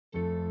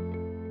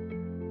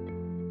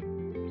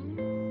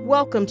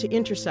Welcome to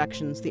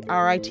Intersections, the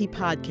RIT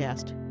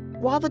podcast.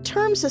 While the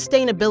term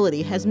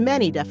sustainability has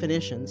many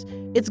definitions,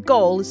 its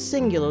goal is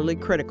singularly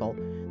critical.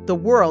 The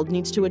world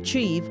needs to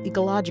achieve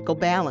ecological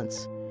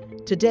balance.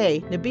 Today,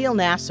 Nabil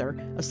Nasser,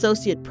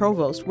 Associate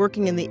Provost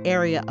working in the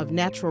area of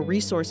natural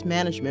resource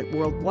management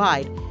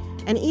worldwide,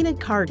 and Enid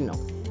Cardinal,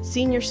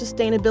 Senior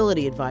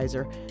Sustainability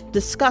Advisor,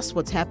 discuss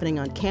what's happening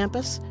on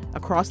campus,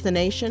 across the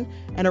nation,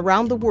 and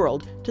around the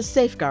world to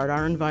safeguard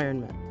our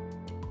environment.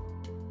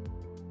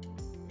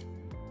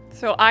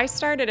 So I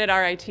started at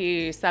RIT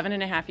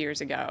 7.5 years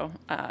ago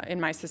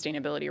in my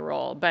sustainability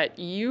role, but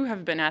you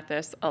have been at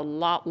this a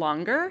lot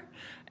longer,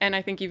 and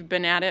I think you've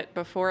been at it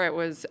before it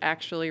was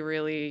actually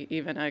really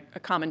even a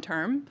common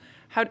term.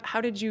 How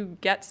did you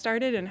get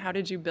started, and how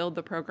did you build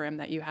the program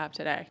that you have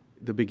today?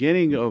 The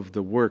beginning of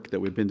the work that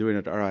we've been doing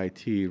at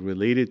RIT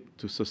related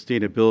to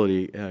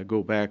sustainability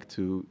go back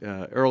to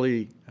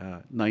early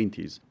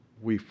 90s.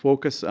 We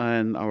focus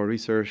on our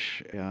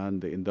research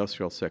on the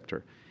industrial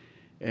sector.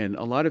 And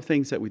a lot of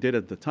things that we did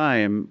at the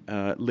time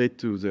led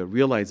to the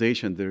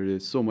realization there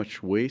is so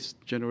much waste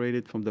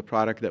generated from the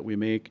product that we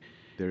make.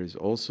 There is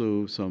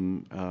also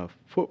some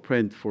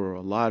footprint for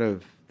a lot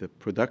of the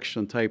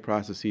production type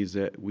processes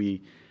that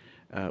we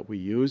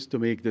use to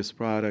make this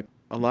product.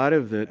 A lot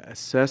of the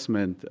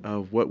assessment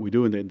of what we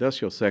do in the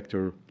industrial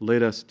sector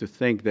led us to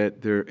think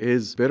that there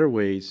is better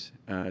ways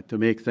to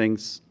make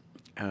things,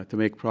 to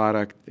make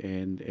product,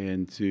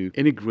 and to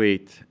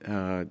integrate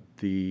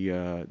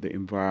the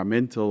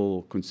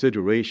environmental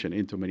consideration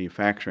into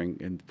manufacturing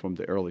and from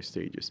the early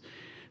stages.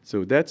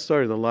 So that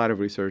started a lot of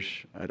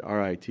research at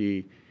RIT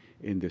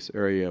in this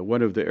area.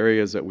 One of the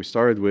areas that we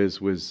started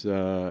with was,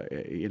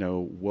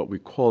 what we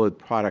call it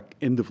product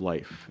end of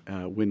life,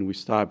 when we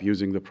stop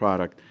using the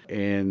product.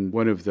 And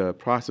one of the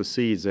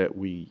processes that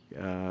we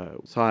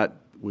thought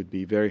would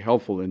be very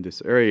helpful in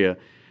this area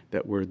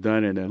that were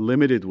done in a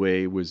limited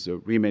way was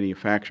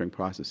remanufacturing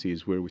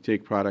processes, where we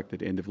take product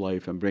at end of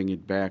life and bring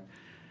it back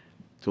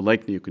to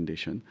like new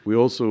condition. We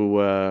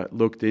also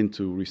looked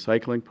into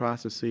recycling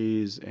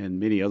processes and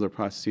many other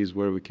processes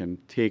where we can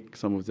take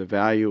some of the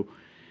value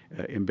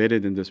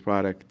embedded in this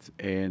product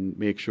and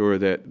make sure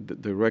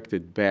that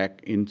directed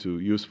back into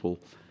useful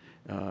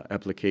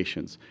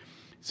applications.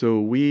 So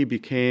we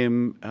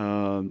became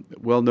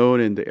well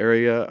known in the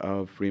area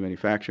of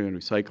remanufacturing and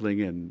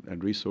recycling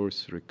and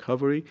resource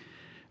recovery.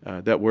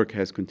 That work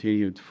has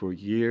continued for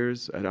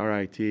years at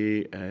RIT,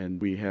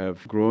 and we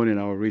have grown in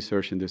our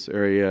research in this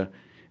area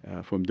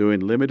from doing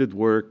limited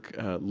work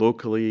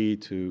locally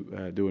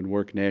to doing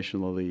work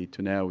nationally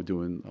to now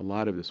doing a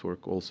lot of this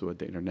work also at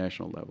the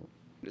international level.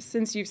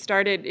 Since you've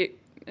started,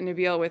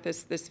 Nabil, with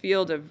this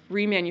field of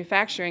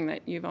remanufacturing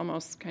that you've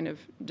almost kind of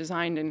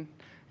designed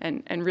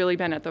and really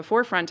been at the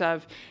forefront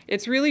of,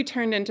 it's really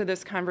turned into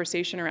this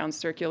conversation around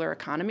circular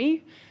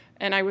economy.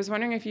 And I was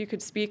wondering if you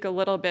could speak a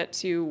little bit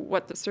to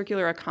what the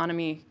circular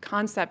economy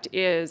concept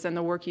is and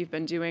the work you've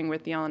been doing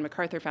with the Ellen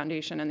MacArthur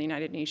Foundation and the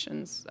United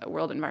Nations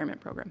World Environment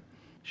Program.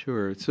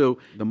 Sure. So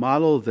the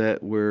model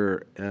that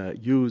were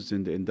used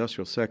in the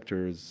industrial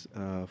sectors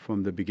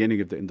from the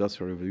beginning of the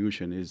Industrial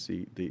Revolution is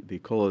they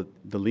call it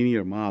the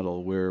linear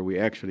model, where we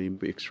actually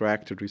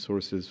extracted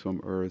resources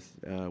from Earth,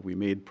 we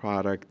made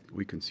product,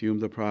 we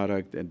consumed the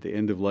product, at the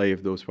end of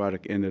life, those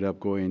products ended up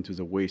going into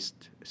the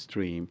waste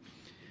stream.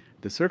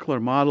 The circular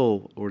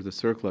model, or the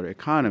circular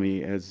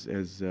economy, as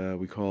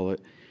we call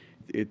it,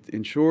 it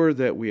ensures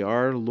that we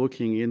are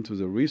looking into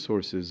the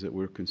resources that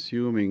we're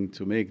consuming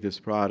to make this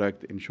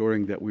product,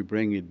 ensuring that we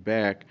bring it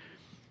back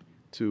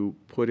to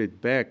put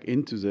it back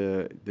into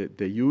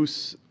the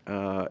use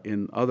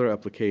in other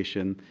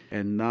application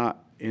and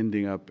not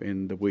ending up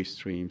in the waste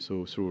stream.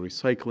 So through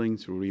recycling,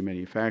 through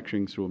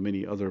remanufacturing, through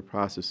many other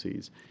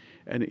processes.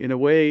 And in a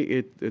way,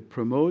 it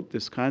promotes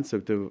this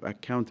concept of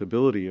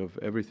accountability of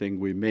everything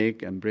we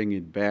make and bring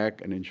it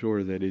back and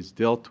ensure that it's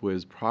dealt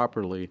with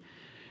properly.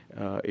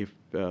 If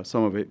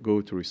some of it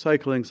go to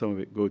recycling, some of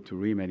it go to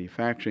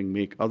remanufacturing,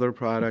 make other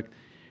product,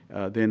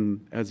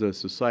 then as a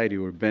society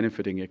we're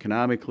benefiting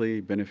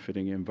economically,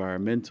 benefiting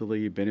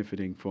environmentally,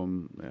 benefiting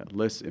from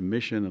less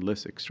emission and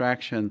less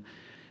extraction.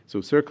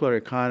 So circular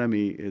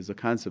economy is a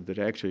concept that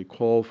actually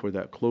calls for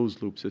that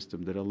closed loop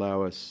system that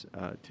allow us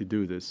to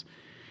do this.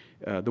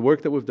 The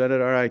work that we've done at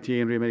RIT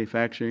in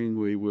remanufacturing,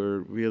 we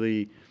were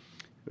really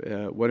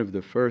one of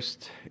the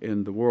first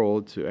in the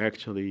world to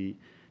actually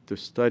to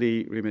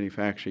study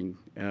remanufacturing,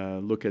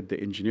 look at the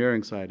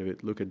engineering side of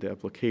it, look at the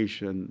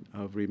application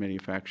of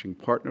remanufacturing,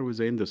 partner with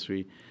the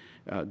industry,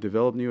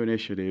 develop new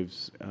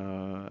initiatives,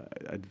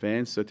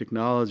 advance the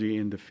technology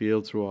in the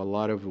field through a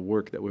lot of the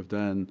work that we've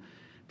done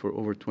for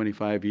over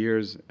 25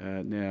 years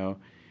now.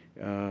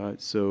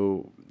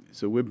 So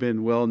we've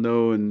been well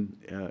known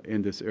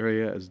in this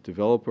area as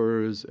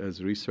developers,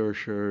 as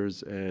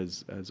researchers,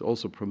 as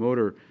also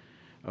promoter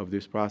of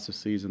these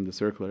processes in the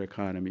circular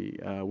economy.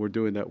 We're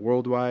doing that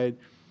worldwide.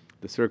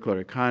 The circular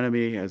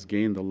economy has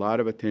gained a lot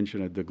of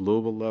attention at the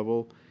global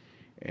level,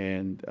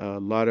 and a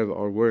lot of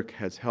our work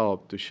has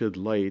helped to shed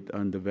light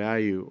on the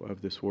value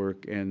of this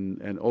work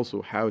and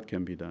also how it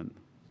can be done.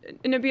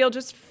 Nabil,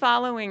 just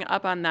following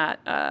up on that,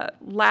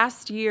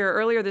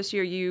 earlier this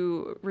year,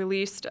 you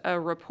released a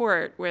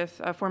report with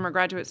a former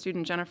graduate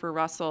student, Jennifer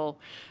Russell,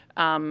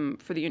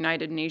 for the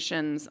United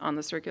Nations on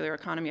the circular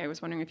economy. I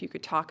was wondering if you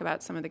could talk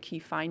about some of the key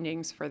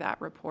findings for that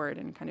report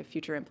and kind of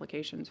future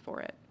implications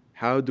for it.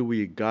 How do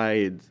we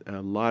guide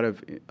a lot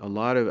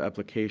of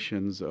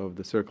applications of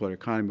the circular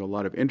economy, a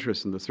lot of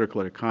interest in the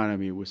circular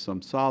economy with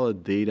some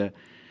solid data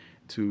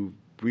to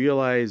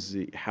realize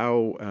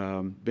how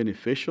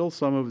beneficial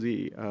some of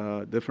the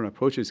different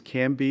approaches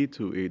can be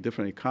to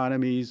different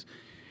economies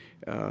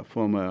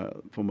from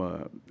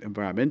a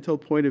environmental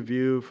point of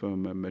view,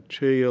 from a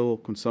material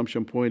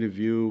consumption point of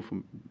view,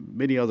 from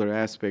many other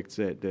aspects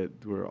that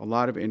we're a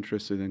lot of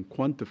interested in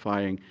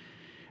quantifying,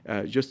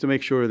 just to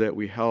make sure that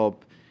we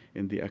help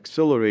in the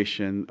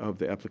acceleration of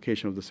the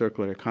application of the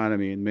circular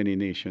economy in many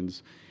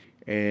nations.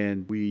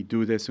 And we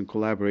do this in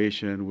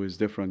collaboration with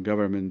different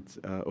government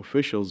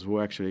officials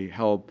who actually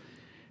help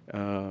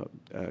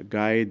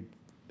guide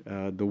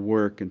the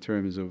work in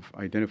terms of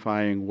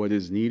identifying what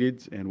is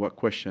needed and what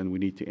question we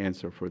need to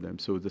answer for them.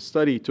 So the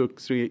study took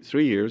three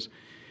years,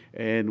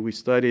 and we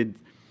studied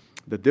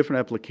the different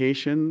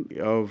application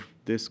of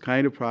this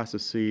kind of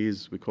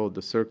processes. We call it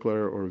the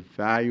circular or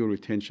value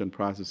retention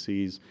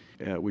processes,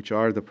 which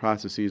are the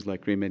processes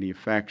like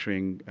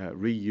remanufacturing,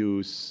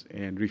 reuse,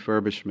 and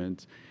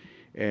refurbishment.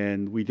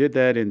 And we did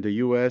that in the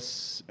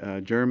U.S.,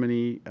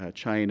 Germany,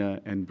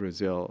 China, and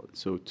Brazil.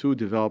 So 2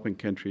 developing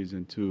countries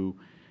and 2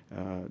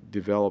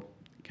 developed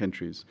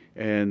countries.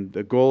 And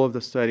the goal of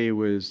the study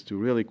was to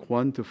really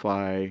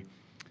quantify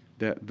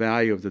the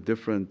value of the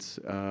different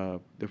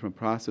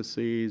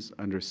processes,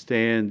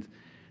 understand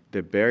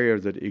the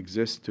barriers that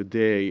exist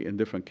today in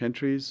different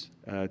countries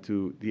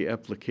to the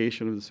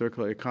application of the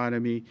circular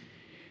economy.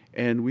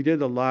 And we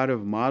did a lot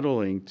of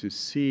modeling to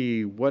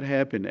see what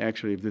happened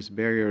actually if these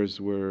barriers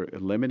were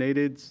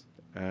eliminated,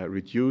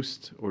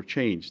 reduced, or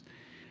changed.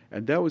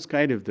 And that was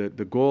kind of the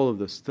goal of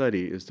the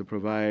study, is to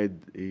provide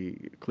a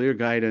clear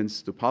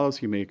guidance to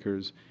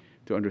policymakers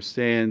to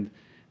understand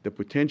the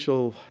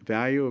potential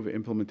value of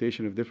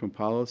implementation of different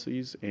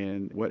policies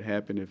and what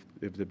happened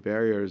if the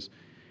barriers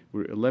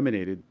were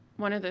eliminated.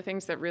 One of the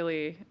things that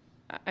really,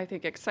 I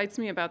think, excites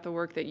me about the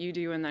work that you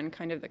do, and then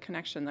kind of the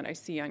connection that I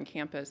see on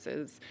campus,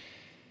 is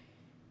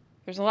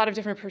there's a lot of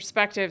different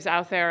perspectives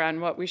out there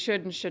on what we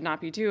should and should not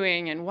be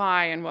doing and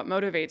why and what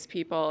motivates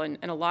people. And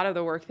a lot of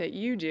the work that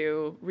you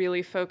do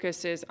really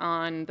focuses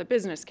on the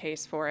business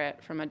case for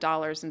it from a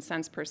dollars and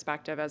cents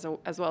perspective as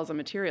well as a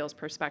materials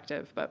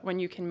perspective. But when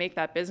you can make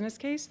that business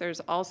case,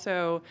 there's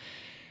also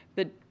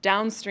the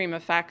downstream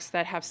effects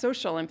that have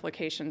social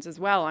implications as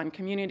well on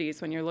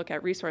communities. When you look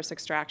at resource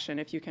extraction,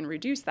 if you can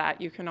reduce that,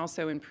 you can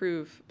also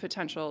improve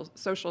potential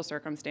social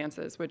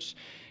circumstances, which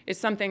is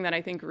something that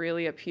I think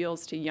really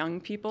appeals to young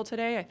people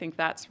today. I think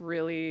that's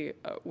really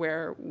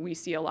where we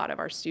see a lot of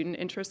our student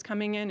interest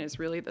coming in, is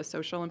really the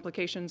social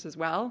implications as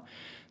well.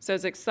 So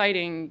it's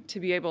exciting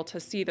to be able to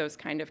see those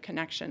kind of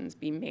connections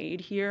be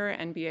made here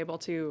and be able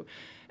to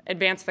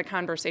advance the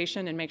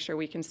conversation and make sure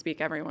we can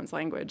speak everyone's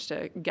language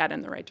to get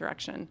in the right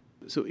direction.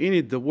 So,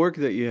 Enid, the work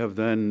that you have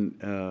done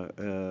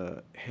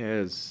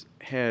has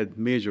had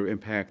major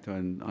impact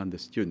on the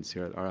students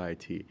here at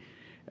RIT.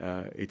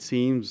 It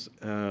seems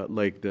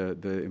like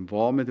the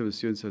involvement of the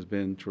students has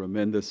been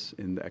tremendous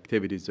in the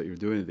activities that you're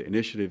doing, the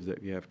initiatives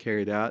that you have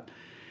carried out.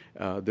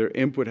 Their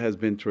input has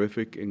been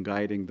terrific in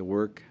guiding the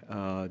work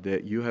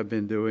that you have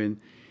been doing.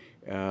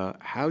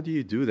 How do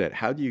you do that?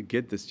 How do you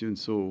get the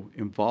students so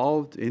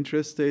involved,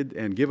 interested,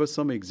 and give us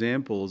some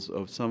examples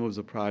of some of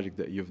the projects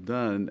that you've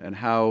done, and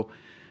how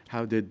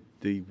did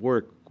the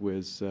work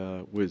with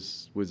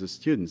the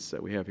students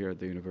that we have here at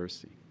the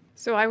university?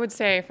 So I would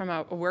say from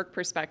a work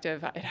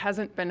perspective, it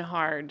hasn't been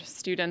hard.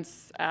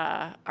 Students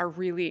are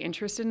really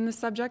interested in this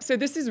subject. So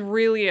this is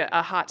really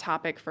a hot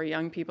topic for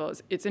young people.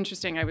 It's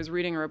interesting. I was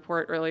reading a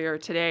report earlier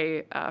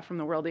today from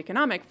the World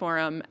Economic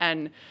Forum,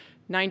 and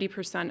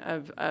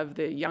 90% of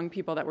the young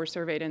people that were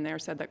surveyed in there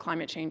said that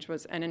climate change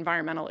and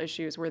environmental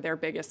issues were their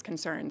biggest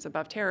concerns,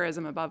 above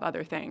terrorism, above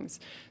other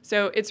things.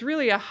 So it's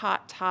really a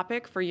hot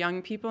topic for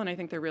young people, and I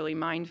think they're really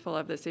mindful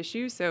of this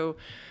issue. So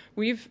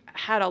we've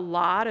had a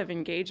lot of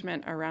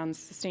engagement around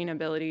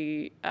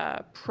sustainability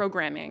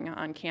programming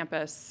on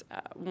campus.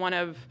 One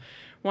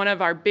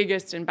of our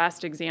biggest and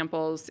best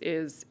examples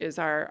is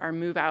our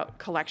Move Out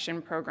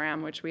collection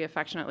program, which we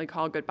affectionately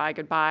call Goodbye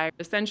Goodbye.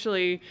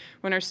 Essentially,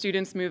 when our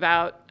students move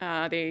out,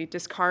 they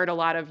discard a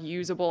lot of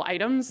usable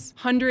items.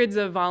 Hundreds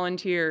of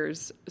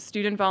volunteers,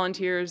 student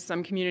volunteers,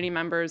 some community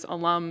members,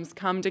 alums,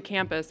 come to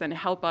campus and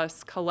help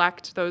us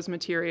collect those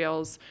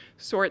materials,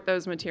 sort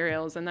those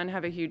materials, and then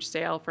have a huge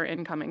sale for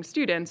incoming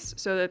students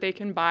so that they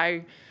can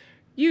buy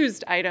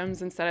used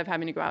items instead of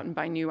having to go out and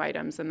buy new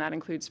items. And that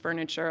includes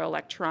furniture,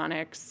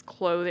 electronics,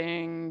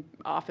 clothing,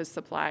 office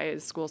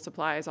supplies, school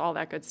supplies, all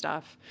that good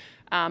stuff.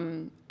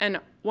 And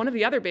one of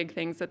the other big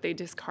things that they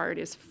discard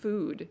is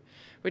food,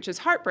 which is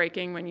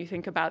heartbreaking when you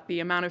think about the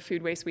amount of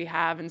food waste we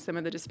have and some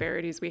of the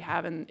disparities we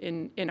have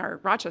in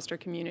our Rochester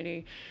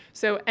community.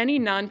 So any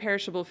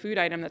non-perishable food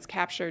item that's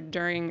captured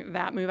during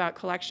that move-out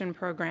collection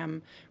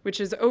program,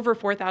 which is over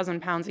 4,000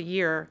 pounds a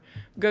year,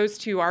 goes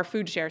to our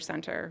Food Share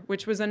Center,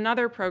 which was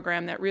another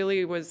program that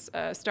really was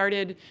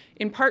started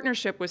in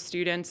partnership with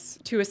students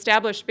to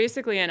establish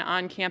basically an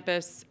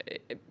on-campus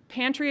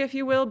pantry, if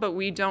you will, but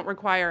we don't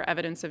require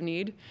evidence of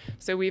need.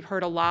 So we've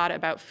heard a lot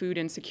about food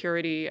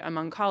insecurity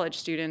among college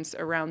students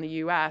around the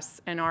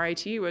U.S., and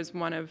RIT was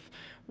one of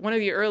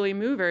the early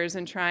movers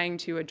in trying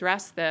to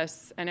address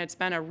this, and it's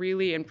been a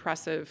really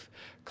impressive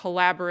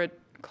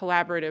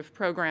collaborative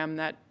program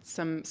that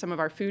some of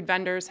our food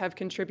vendors have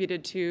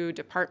contributed to,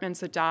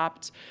 departments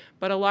adopt,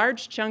 but a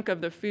large chunk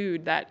of the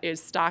food that is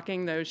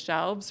stocking those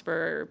shelves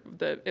for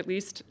at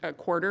least a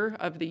quarter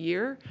of the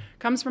year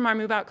comes from our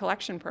move-out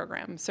collection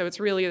program. So it's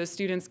really the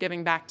students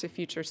giving back to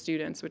future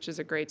students, which is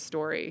a great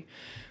story.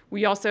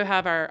 We also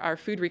have our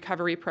food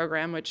recovery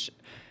program, which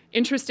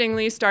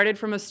interestingly started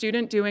from a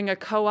student doing a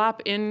co-op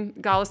in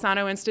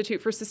Golisano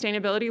Institute for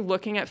Sustainability,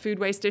 looking at food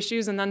waste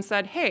issues, and then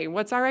said, hey,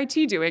 what's RIT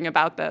doing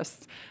about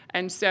this?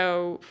 And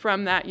so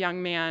from that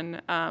young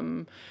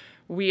man,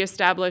 we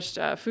established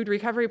a food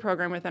recovery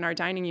program within our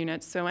dining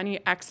units. So any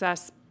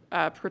excess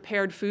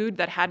prepared food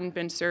that hadn't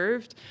been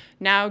served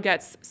now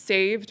gets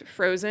saved,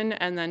 frozen,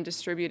 and then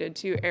distributed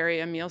to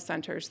area meal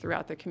centers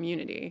throughout the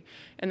community.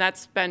 And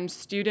that's been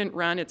student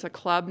run. It's a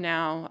club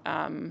now,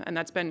 and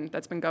that's been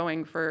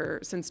going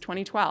since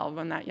 2012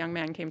 when that young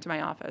man came to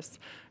my office.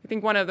 I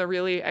think one of the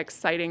really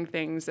exciting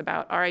things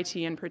about RIT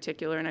in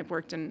particular, and I've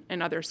worked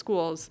in other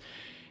schools,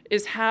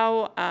 is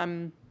how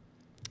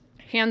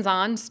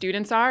hands-on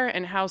students are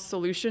and how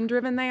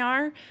solution-driven they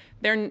are.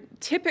 They're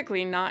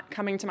typically not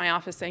coming to my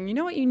office saying, you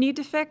know what you need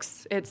to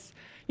fix? It's,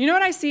 you know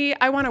what I see?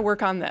 I want to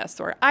work on this,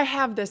 or I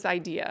have this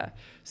idea.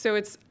 So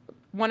it's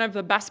one of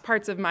the best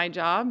parts of my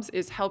jobs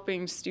is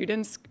helping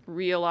students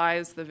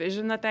realize the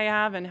vision that they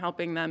have and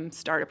helping them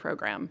start a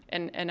program.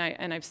 And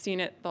I've seen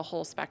it the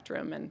whole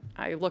spectrum, and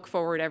I look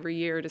forward every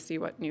year to see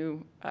what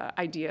new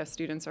idea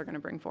students are going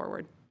to bring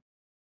forward.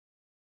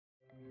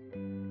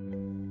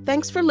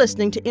 Thanks for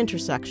listening to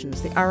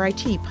Intersections, the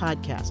RIT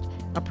podcast,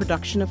 a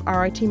production of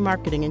RIT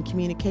Marketing and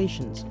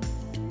Communications.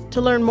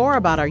 To learn more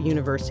about our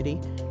university,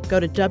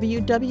 go to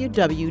www.rit.edu.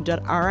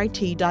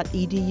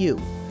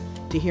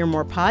 To hear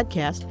more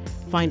podcasts,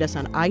 find us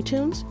on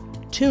iTunes,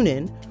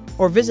 TuneIn,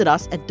 or visit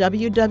us at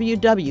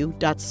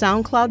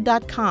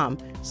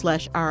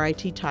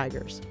www.soundcloud.com/RIT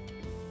Tigers.